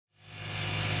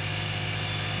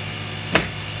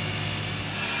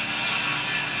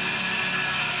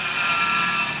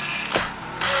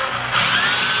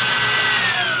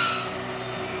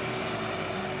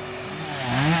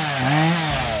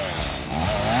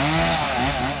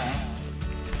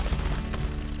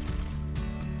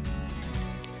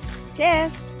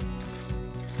Jess!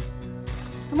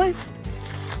 Come on.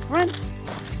 Run.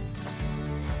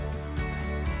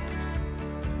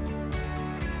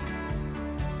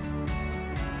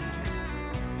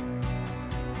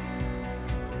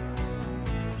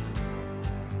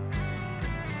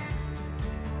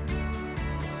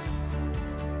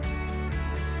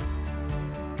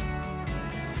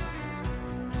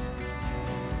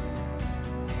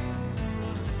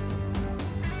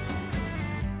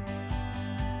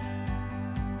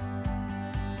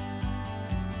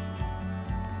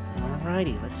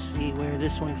 Alrighty, let's see where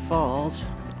this one falls.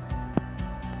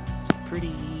 It's a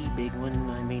pretty big one.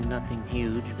 I mean, nothing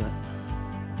huge, but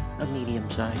a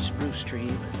medium-sized spruce tree.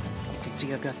 But you can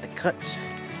see I've got the cuts,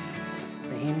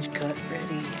 the hinge cut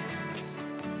ready.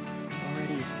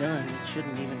 Already it's done. It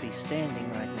shouldn't even be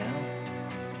standing right now.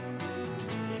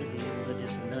 Should be able to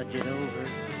just nudge it over.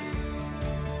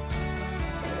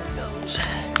 There it goes.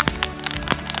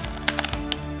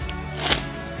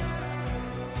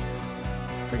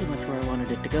 Pretty much where I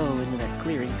wanted it to go, into that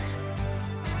clearing.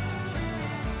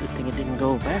 Good thing it didn't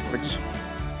go backwards.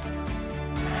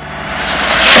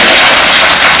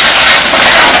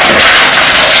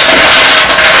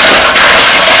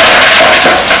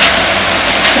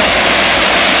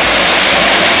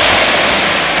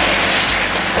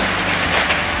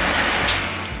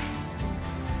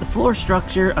 The floor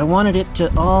structure, I wanted it to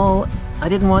I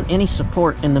didn't want any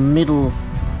support in the middle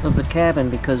of the cabin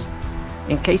because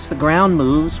in case the ground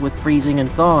moves with freezing and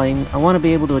thawing, I want to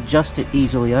be able to adjust it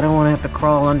easily. I don't want to have to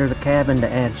crawl under the cabin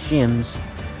to add shims.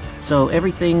 So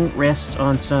everything rests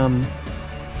on some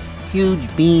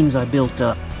huge beams I built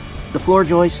up. The floor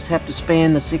joists have to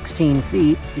span the 16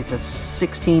 feet. It's a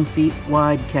 16 feet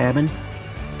wide cabin.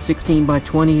 16 by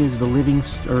 20 is the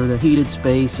the heated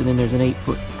space, and then there's an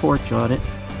 8-foot porch on it.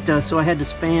 So I had to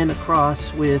span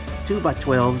across with 2 by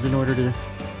 12s in order to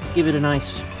give it a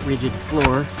nice rigid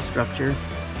floor structure.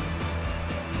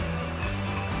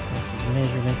 This is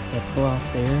measurement, that block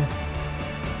there.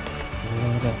 And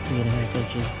then about 3.5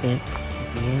 inches bent at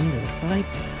the end of the pipe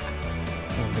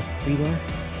and the rebar.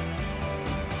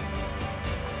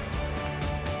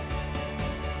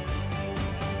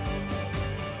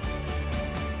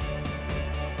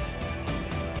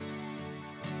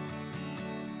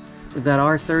 We've got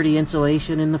R30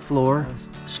 insulation in the floor,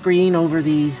 screen over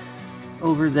the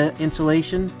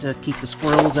insulation to keep the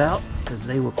squirrels out, because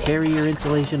they will carry your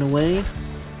insulation away.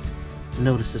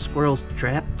 Notice the squirrels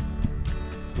trap.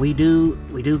 We do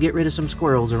get rid of some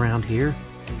squirrels around here.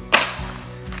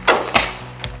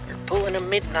 They're pulling a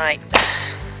midnight.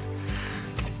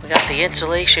 We got the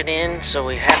insulation in, so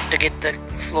we have to get the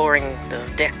flooring, the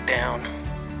deck down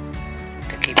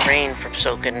to keep rain from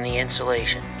soaking the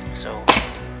insulation. So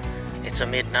it's a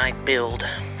midnight build.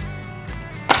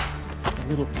 A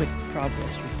little quick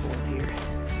progress report here.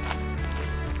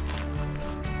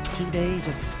 2 days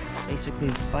of basically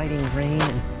fighting rain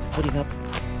and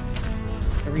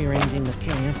rearranging the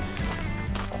camp,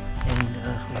 and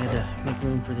we had to make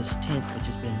room for this tent, which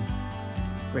has been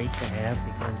great to have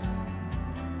because,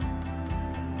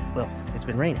 well, it's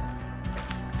been raining.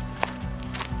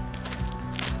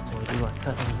 So we do our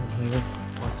cutting in here.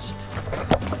 It's just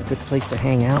a good place to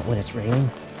hang out when it's raining.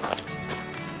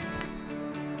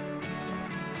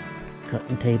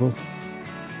 Cutting table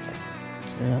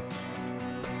set up.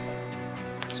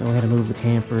 So I had to move the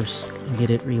campers and get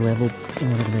it re-leveled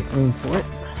in order to make room for it.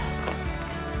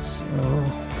 So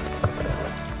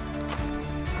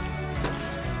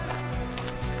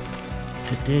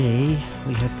today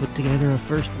we have put together a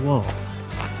first wall,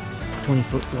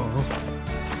 20-foot wall,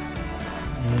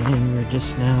 and we're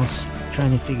just now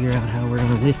trying to figure out how we're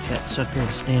going to lift that sucker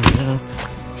and stand it up.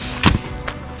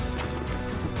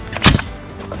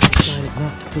 Decided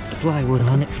not to put the plywood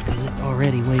on it because it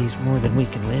already weighs more than we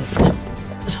can lift.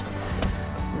 So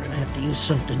we're going to have to use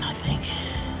something, I think.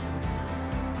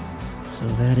 So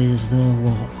that is the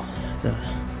wall.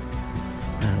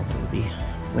 What would be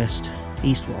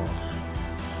east wall.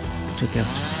 Took out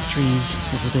some trees a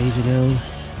couple days ago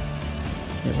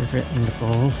that were threatening to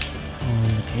fall on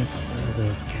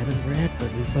the cabin we're at,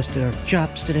 but we busted our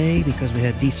chops today because we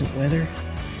had decent weather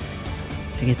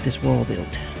to get this wall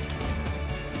built.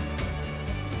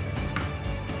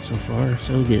 So far,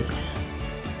 so good.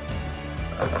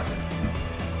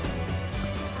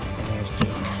 And there's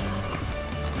just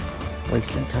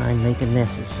wasting time making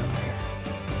messes somewhere.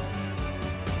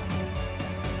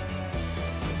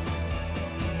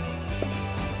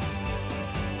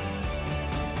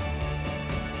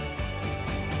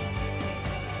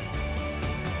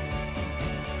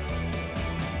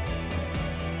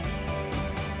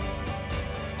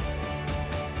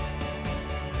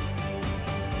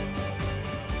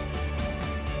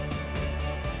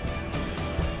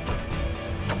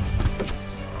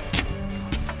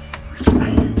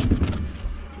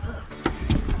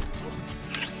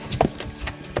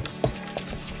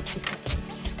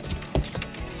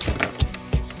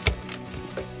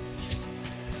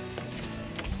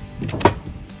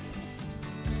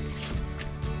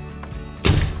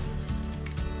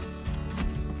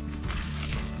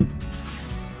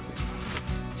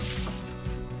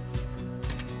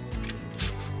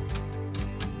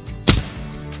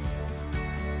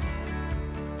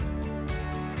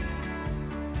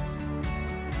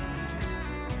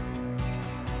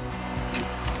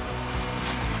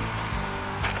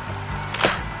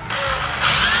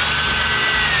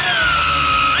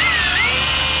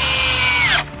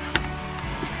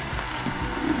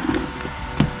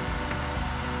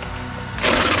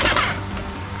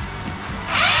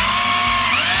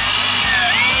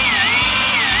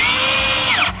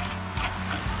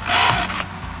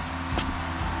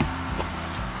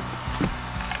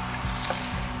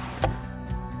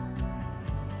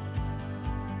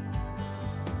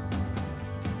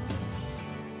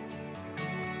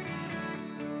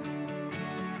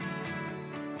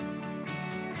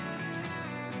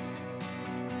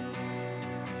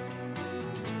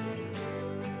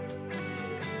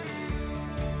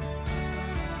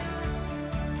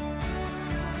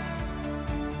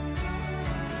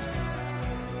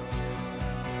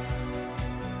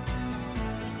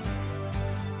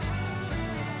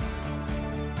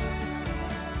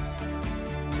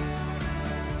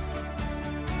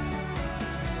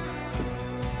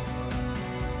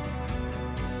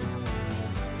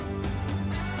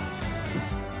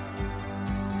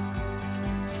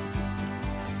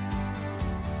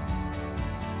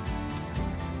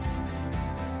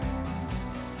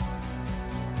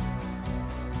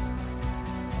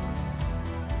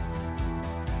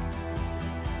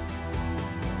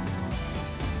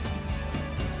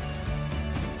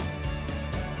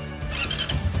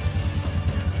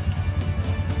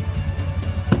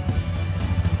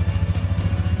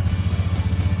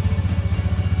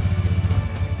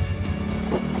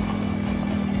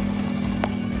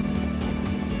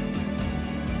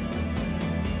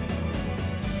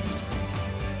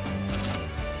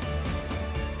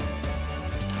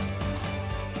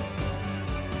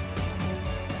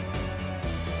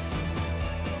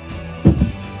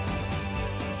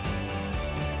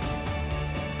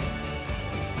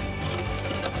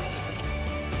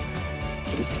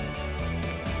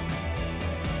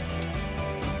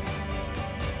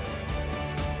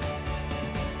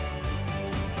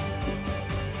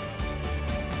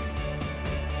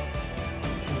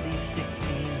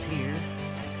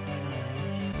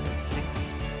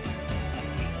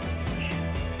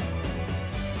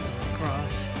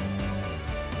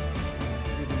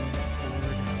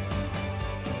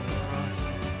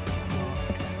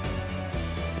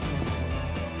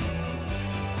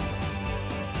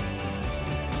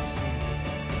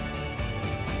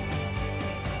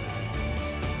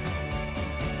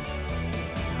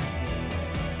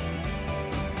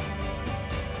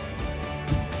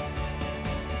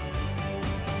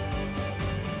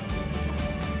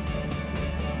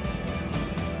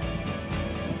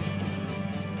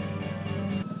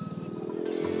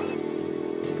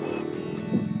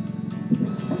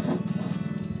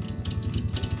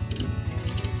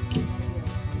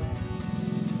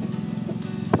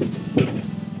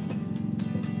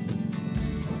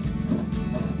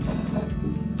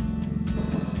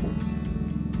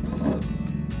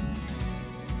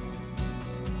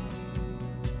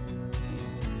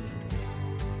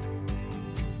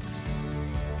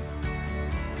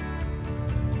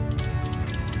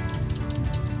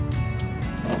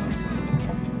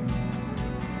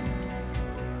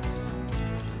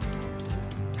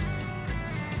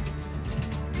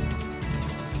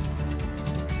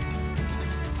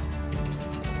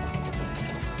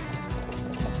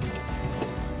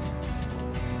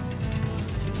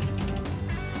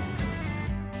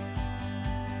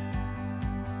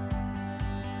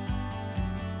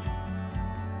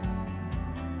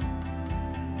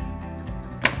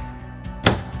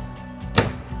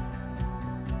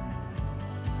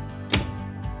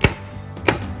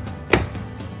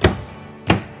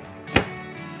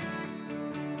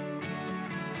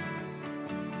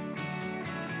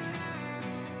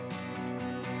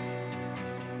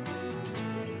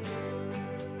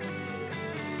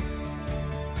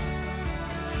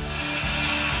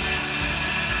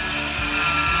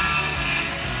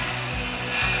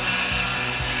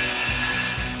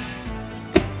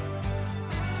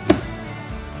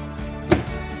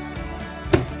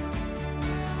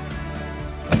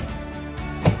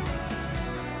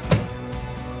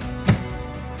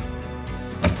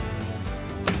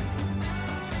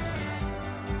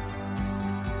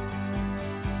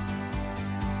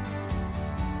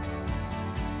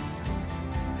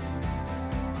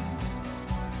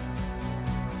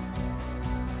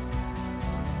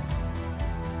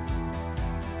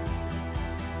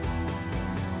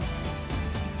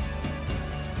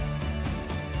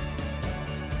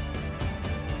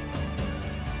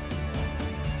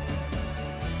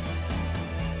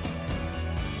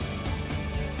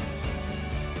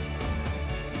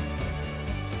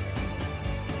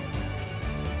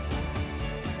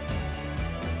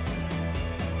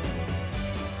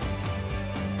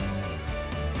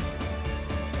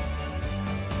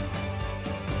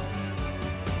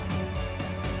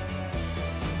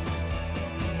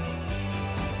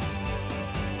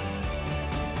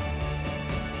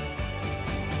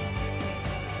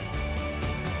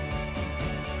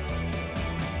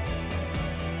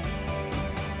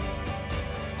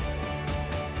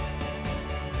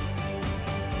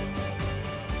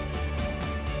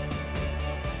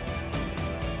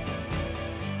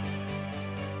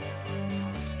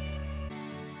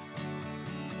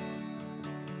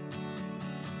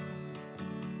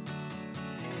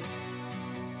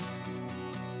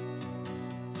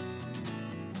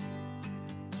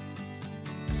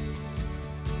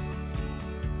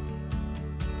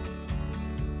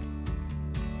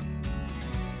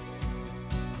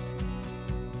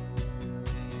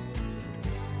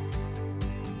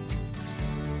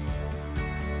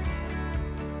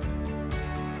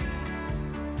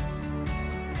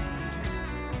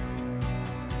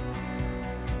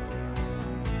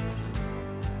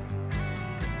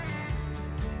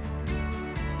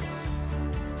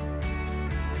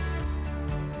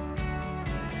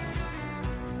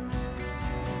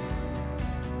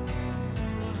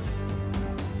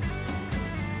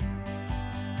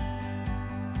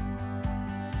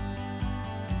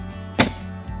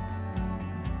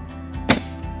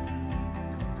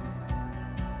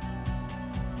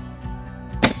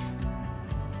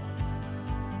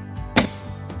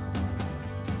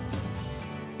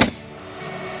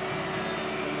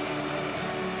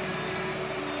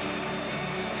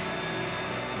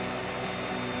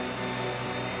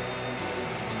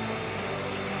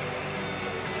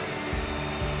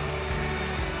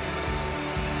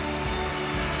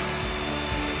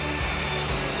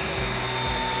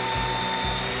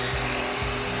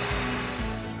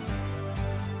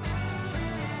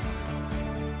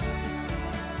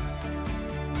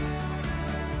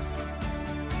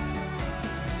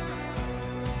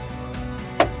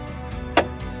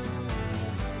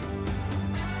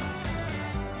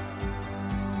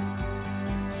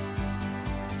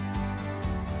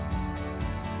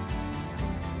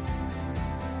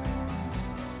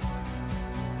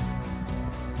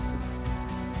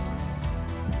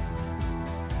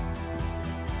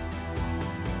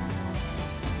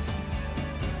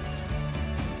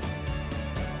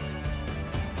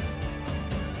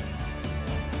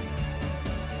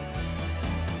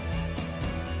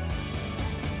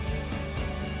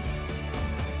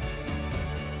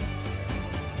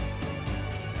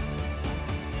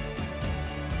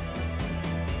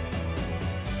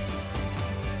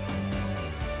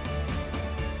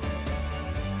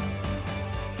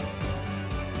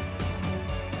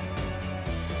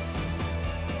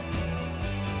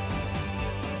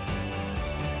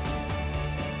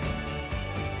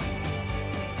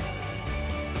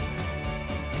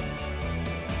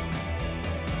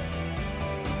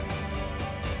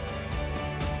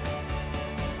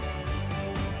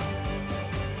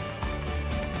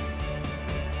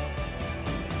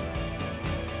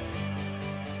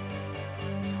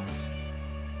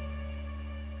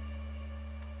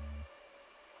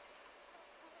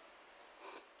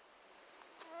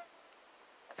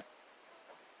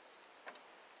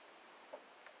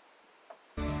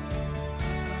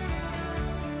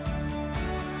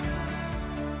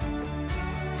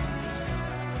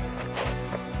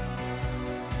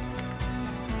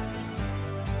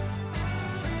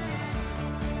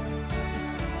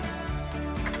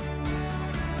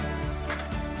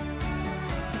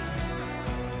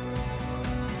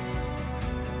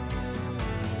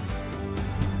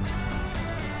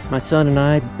 My son and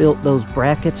I built those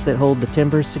brackets that hold the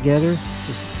timbers together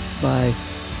just by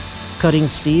cutting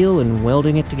steel and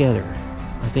welding it together.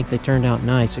 I think they turned out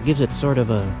nice. It gives it sort of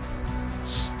a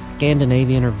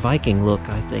Scandinavian or Viking look,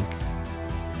 I think.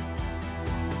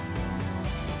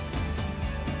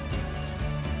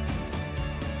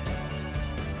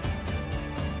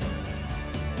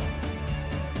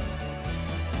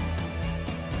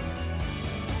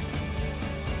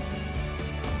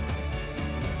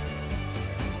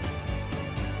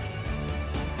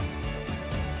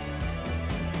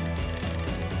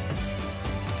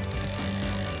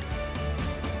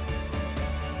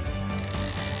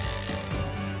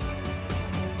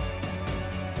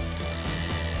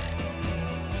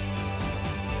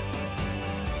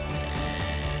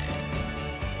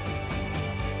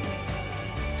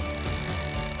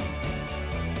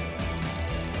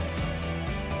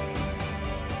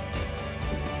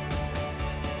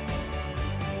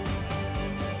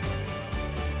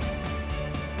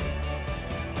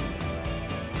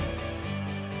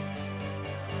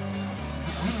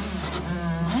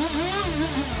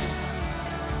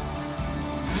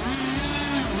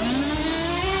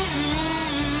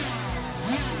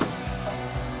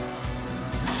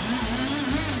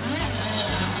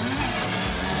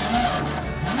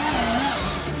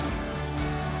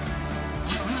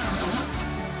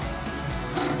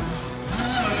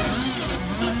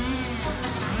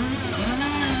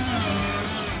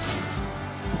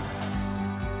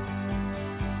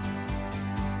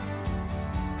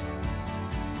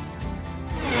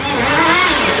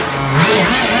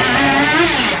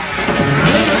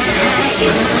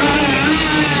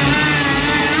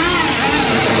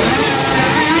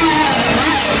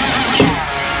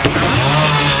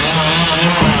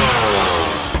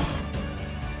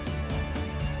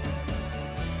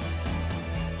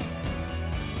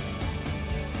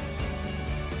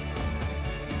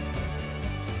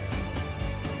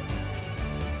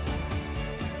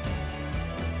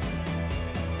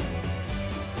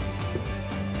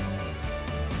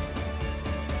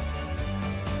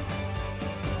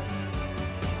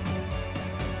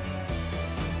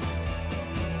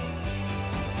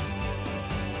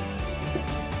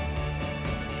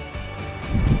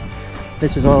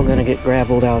 This is all going to get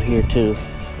gravelled out here too.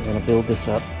 We're going to build this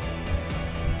up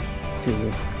to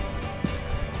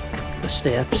the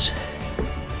steps.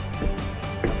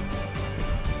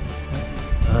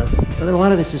 A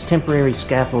lot of this is temporary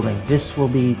scaffolding. This will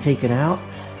be taken out.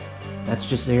 That's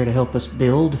just there to help us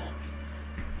build.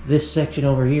 This section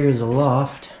over here is a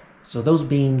loft, so those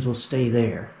beams will stay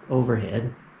there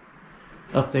overhead.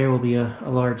 Up there will be a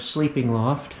large sleeping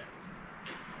loft.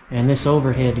 And this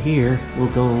overhead here will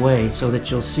go away so that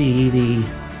you'll see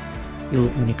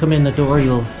when you come in the door,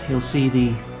 you'll see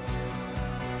the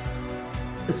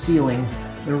ceiling.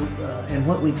 And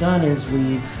what we've done is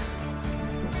we've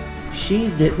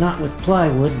sheathed it not with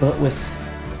plywood but with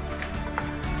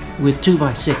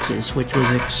 2x6s, which was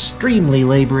extremely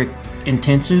labor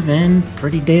intensive and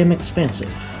pretty damn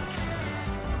expensive.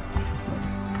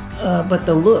 But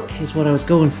the look is what I was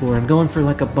going for. I'm going for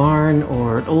like a barn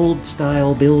or an old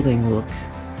style building look.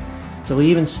 So we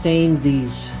even stained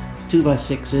these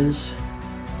 2x6s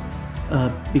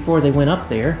before they went up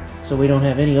there, so we don't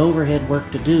have any overhead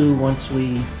work to do once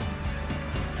we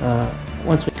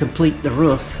complete the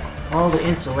roof. All the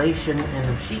insulation and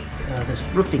the sheet, this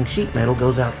roofing sheet metal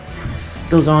goes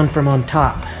on from on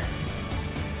top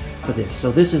of this.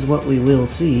 So this is what we will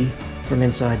see from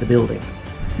inside the building.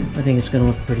 I think it's going to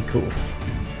look pretty cool.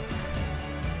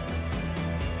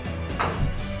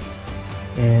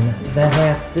 And that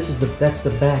half, that's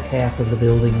the back half of the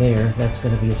building there. That's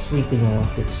going to be a sleeping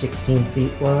loft. It's 16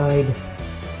 feet wide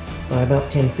by about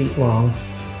 10 feet long.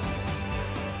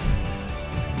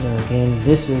 Again,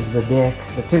 this is the deck,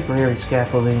 the temporary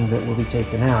scaffolding that will be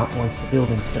taken out once the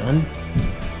building's done.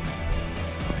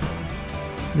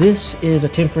 This is a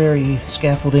temporary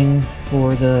scaffolding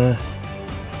for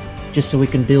just so we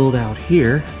can build out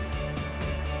here,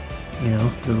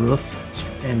 the roof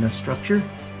and the structure.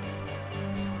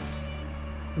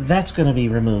 That's going to be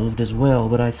removed as well,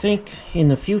 but I think in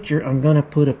the future I'm going to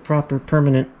put a proper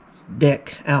permanent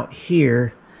deck out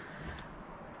here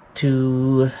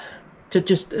to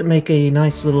just make a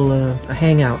nice little a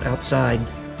hangout outside,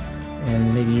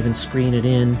 and maybe even screen it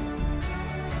in.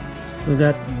 We've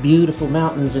got beautiful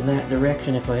mountains in that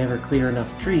direction if I ever clear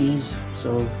enough trees,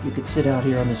 so you could sit out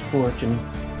here on this porch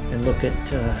and look at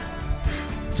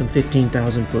some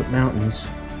 15,000 foot mountains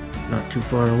not too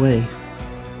far away.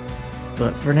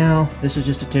 But for now, this is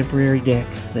just a temporary deck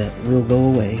that will go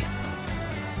away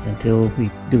until we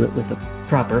do it with a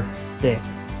proper deck.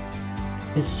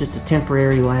 It's just a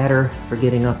temporary ladder for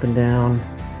getting up and down.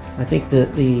 I think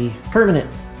that the permanent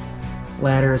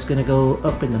ladder is going to go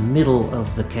up in the middle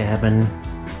of the cabin.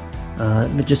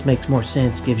 It just makes more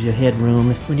sense, gives you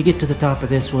headroom. When you get to the top of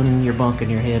this one, you're bunking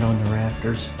your head on the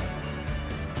rafters.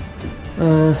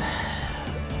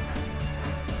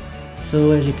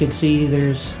 So as you can see,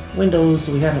 there's windows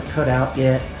we haven't cut out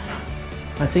yet.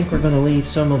 I think we're going to leave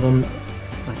some of them,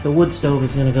 like the wood stove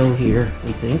is going to go here,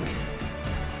 we think.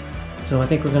 So I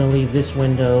think we're going to leave this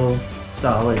window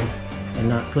solid and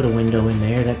not put a window in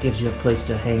there. That gives you a place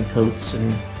to hang coats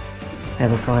and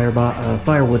have a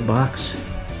firewood box.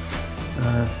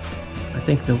 I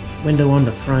think the window on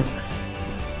the front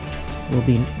will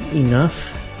be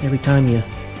enough. Every time you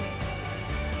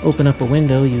open up a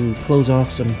window, you close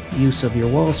off some use of your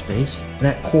wall space.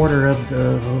 That quarter of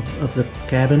the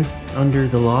cabin under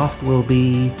the loft will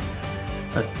be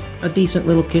a decent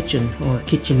little kitchen or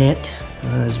kitchenette,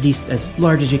 as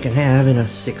large as you can have in a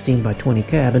 16 by 20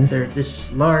 cabin.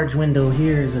 This large window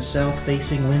here is a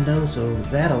south-facing window, so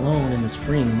that alone in the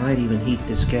spring might even heat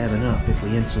this cabin up if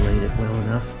we insulate it well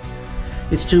enough.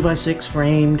 It's 2x6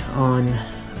 framed on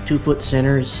 2-foot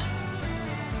centers,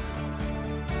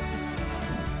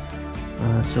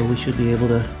 so we should be able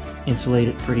to insulate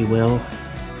it pretty well.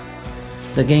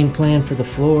 The game plan for the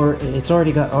floor, it's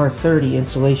already got R30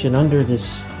 insulation under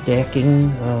this decking,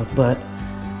 but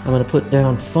I'm going to put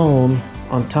down foam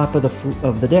on top of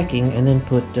the decking and then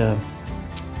put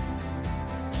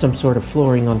some sort of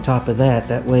flooring on top of that.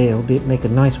 That way it'll make a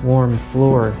nice warm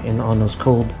floor on those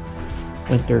cold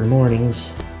winter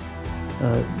mornings.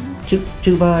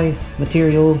 2x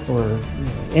material or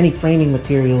any framing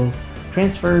material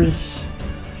transfers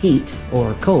heat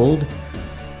or cold.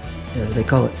 They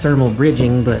call it thermal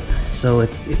bridging, but so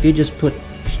if you just put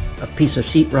a piece of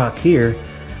sheetrock here,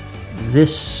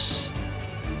 this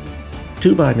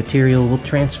 2x material will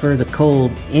transfer the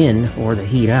cold in or the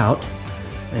heat out,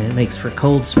 and it makes for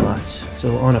cold spots.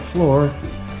 So on a floor,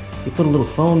 you put a little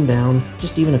foam down,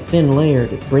 just even a thin layer,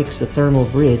 that breaks the thermal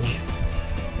bridge,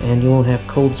 and you won't have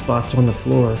cold spots on the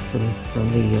floor from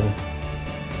the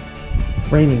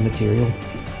framing material.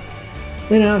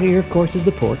 Then out here, of course, is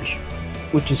the porch,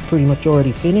 which is pretty much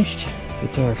already finished.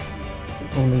 It's our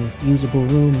only usable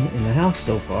room in the house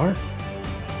so far.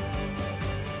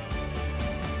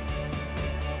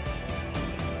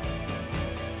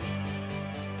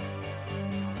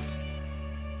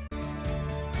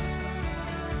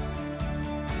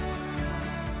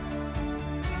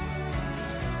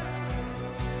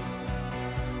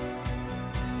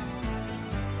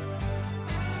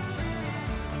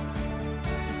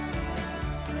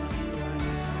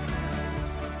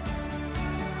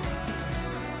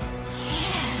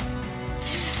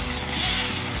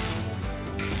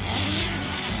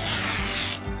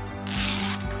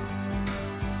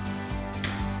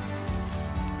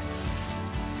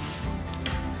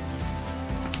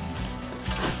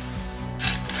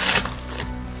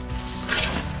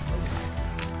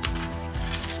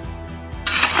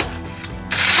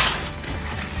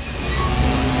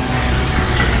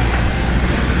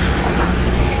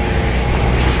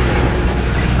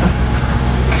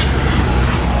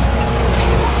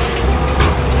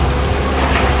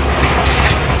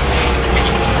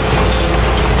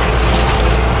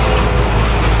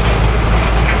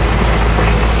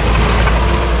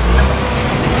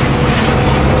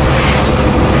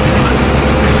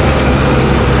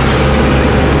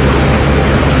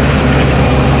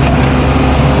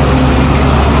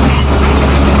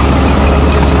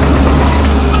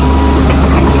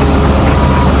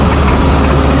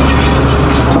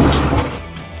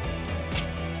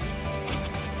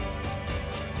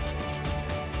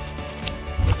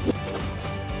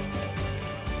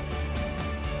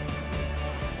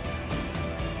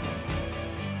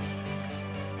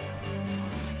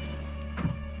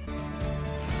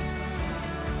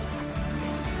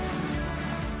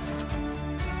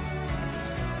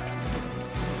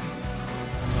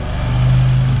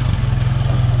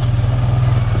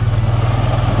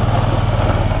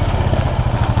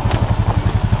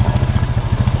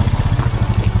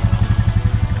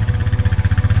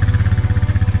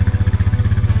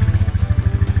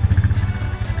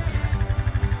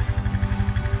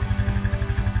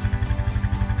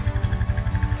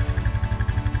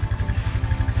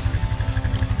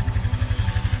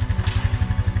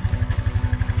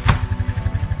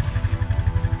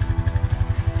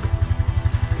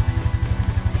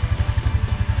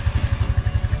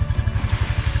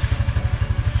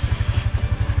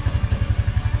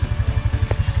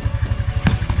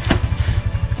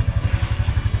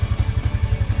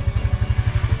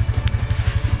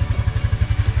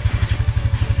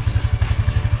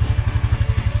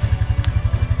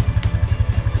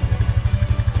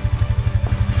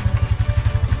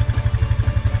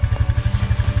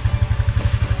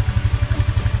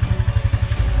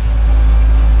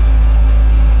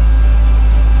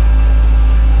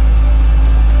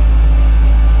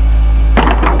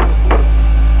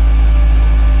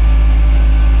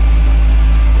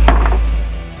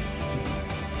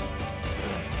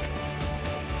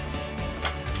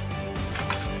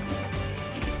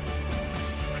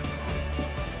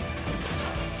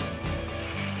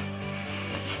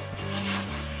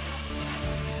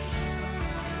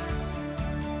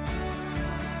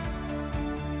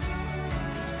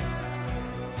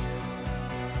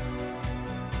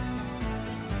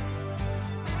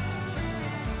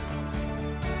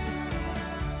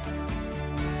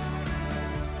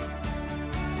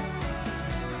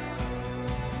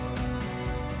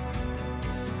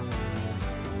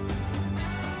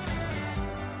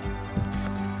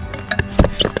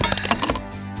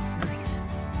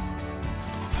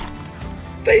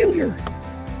 here.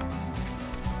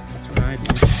 That's what I do.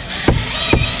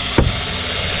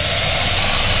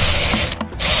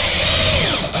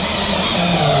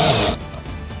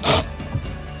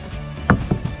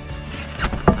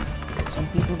 Some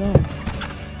people don't.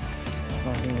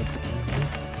 Oh, here we go.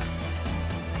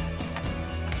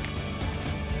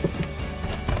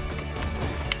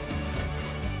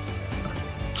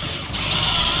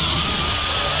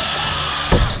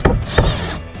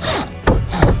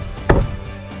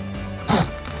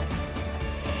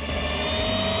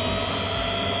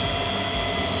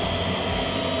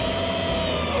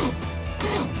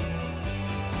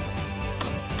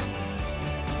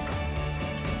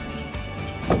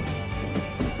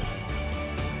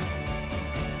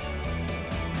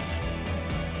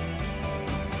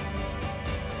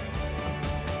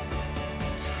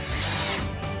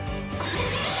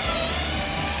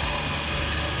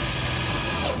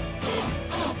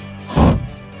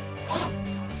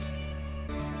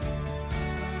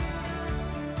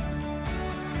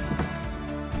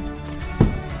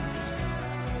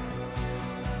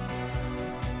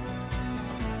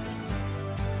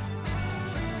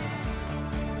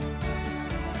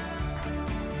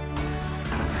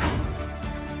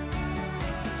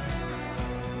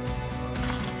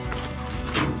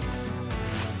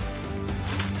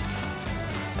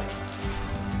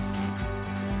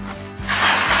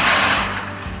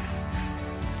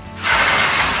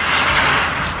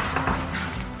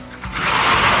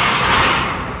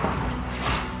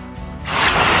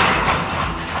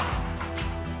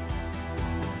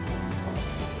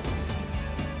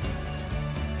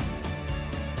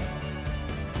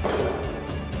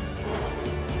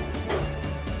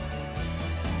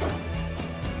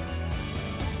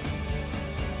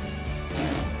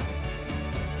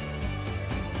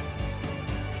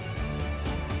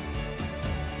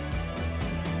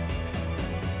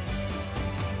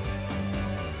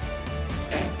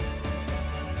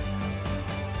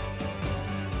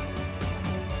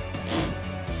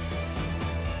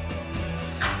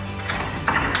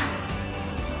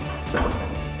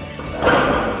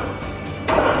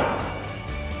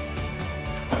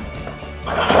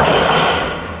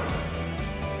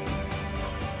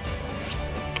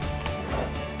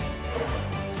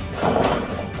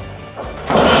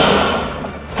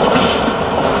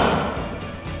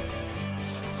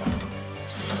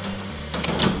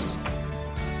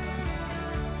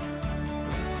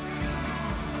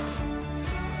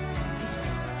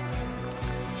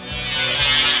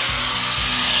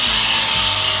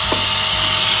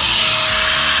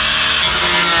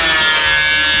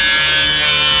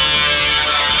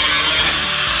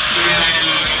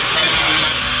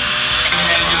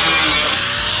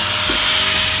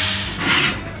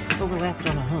 Overlapped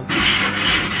on a hook.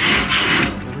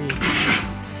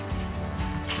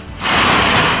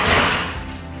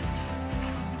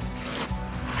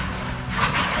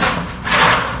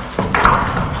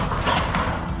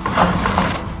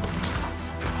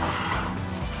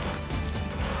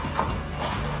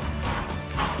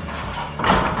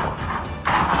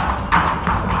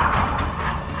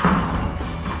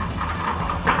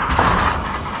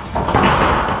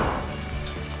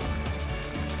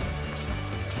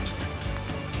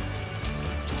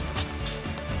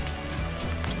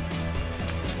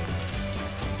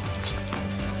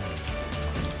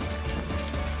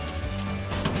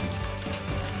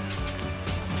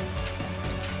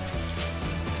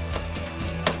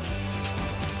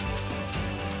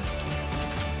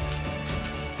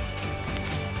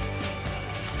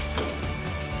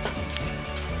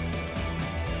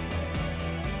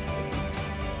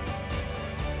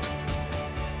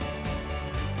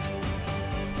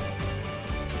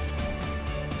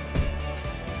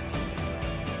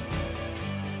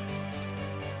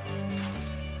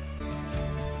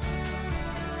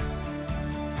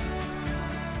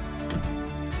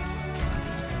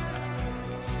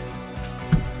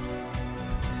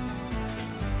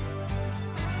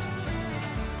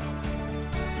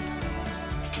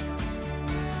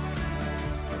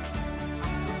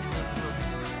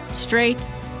 Straight.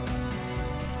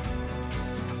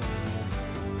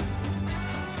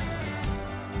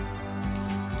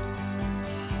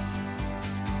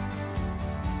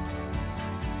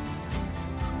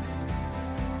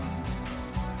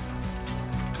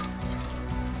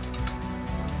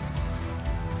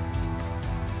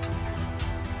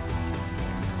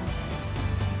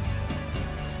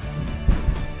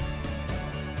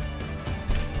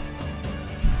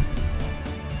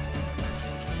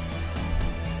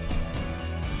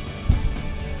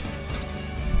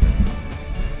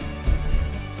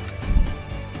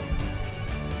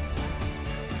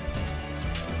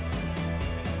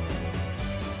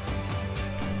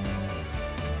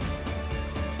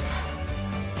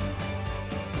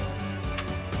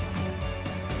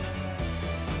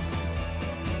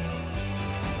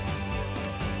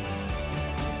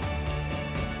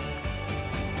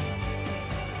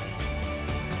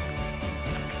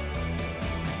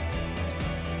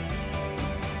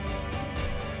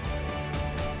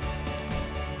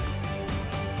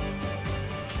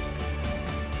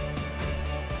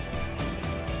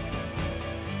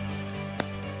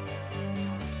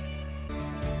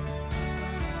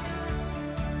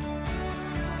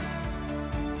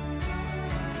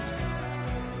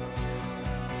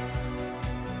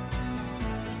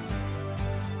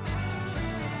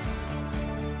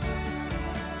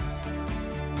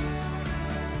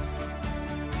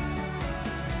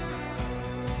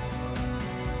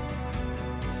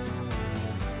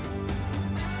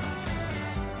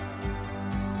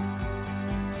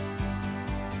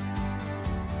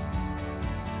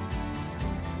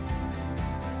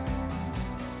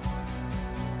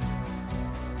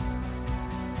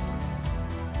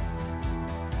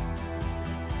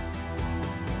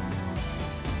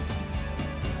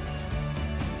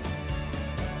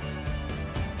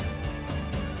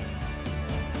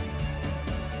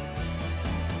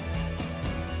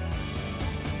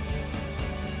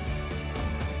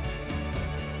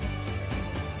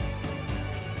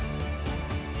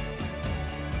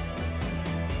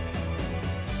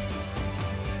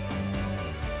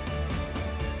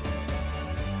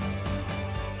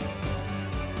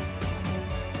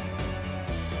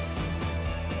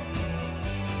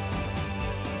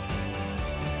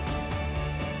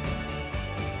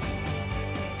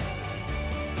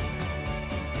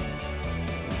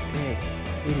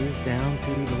 It is down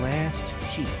to the last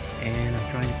sheet, and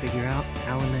I'm trying to figure out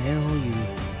how in the hell you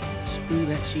screw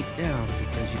that sheet down,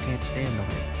 because you can't stand on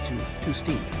it. It's too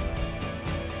steep.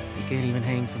 You can't even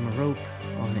hang from a rope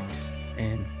on it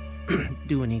and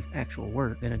do any actual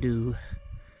work. I'm gonna do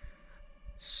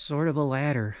sort of a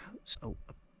ladder, so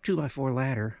a 2x4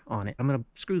 ladder on it. I'm gonna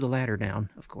screw the ladder down,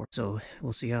 of course, so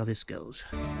we'll see how this goes.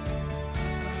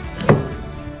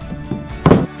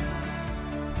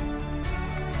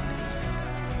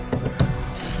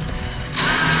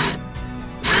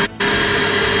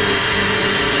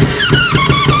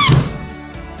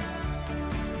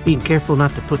 Being careful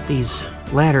not to put these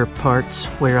ladder parts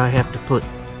where I have to put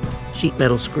sheet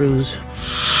metal screws.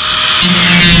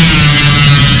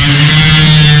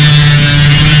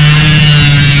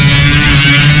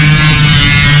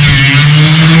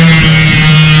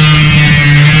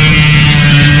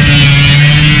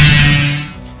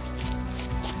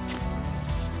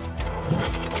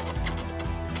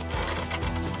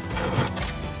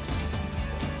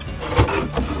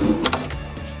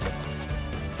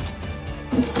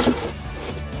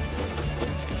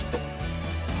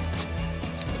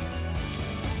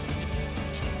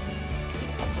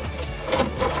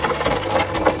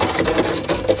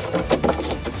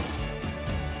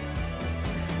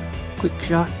 Quick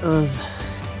shot of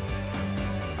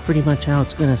pretty much how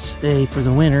it's gonna stay for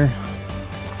the winter.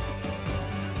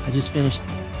 I just finished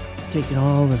taking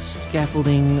all the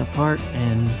scaffolding apart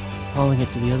and hauling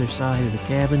it to the other side of the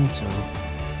cabin, so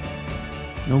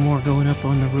no more going up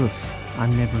on the roof.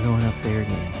 I'm never going up there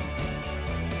again.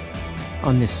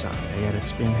 On this side. I gotta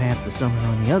spend half the summer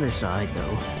on the other side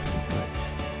though. But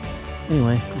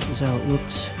anyway, this is how it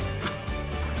looks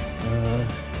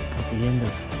at the end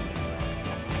of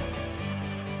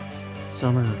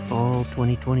summer or fall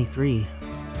 2023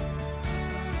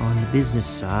 on the business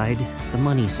side, the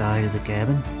money side of the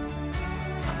cabin.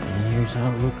 And here's how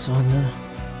it looks on the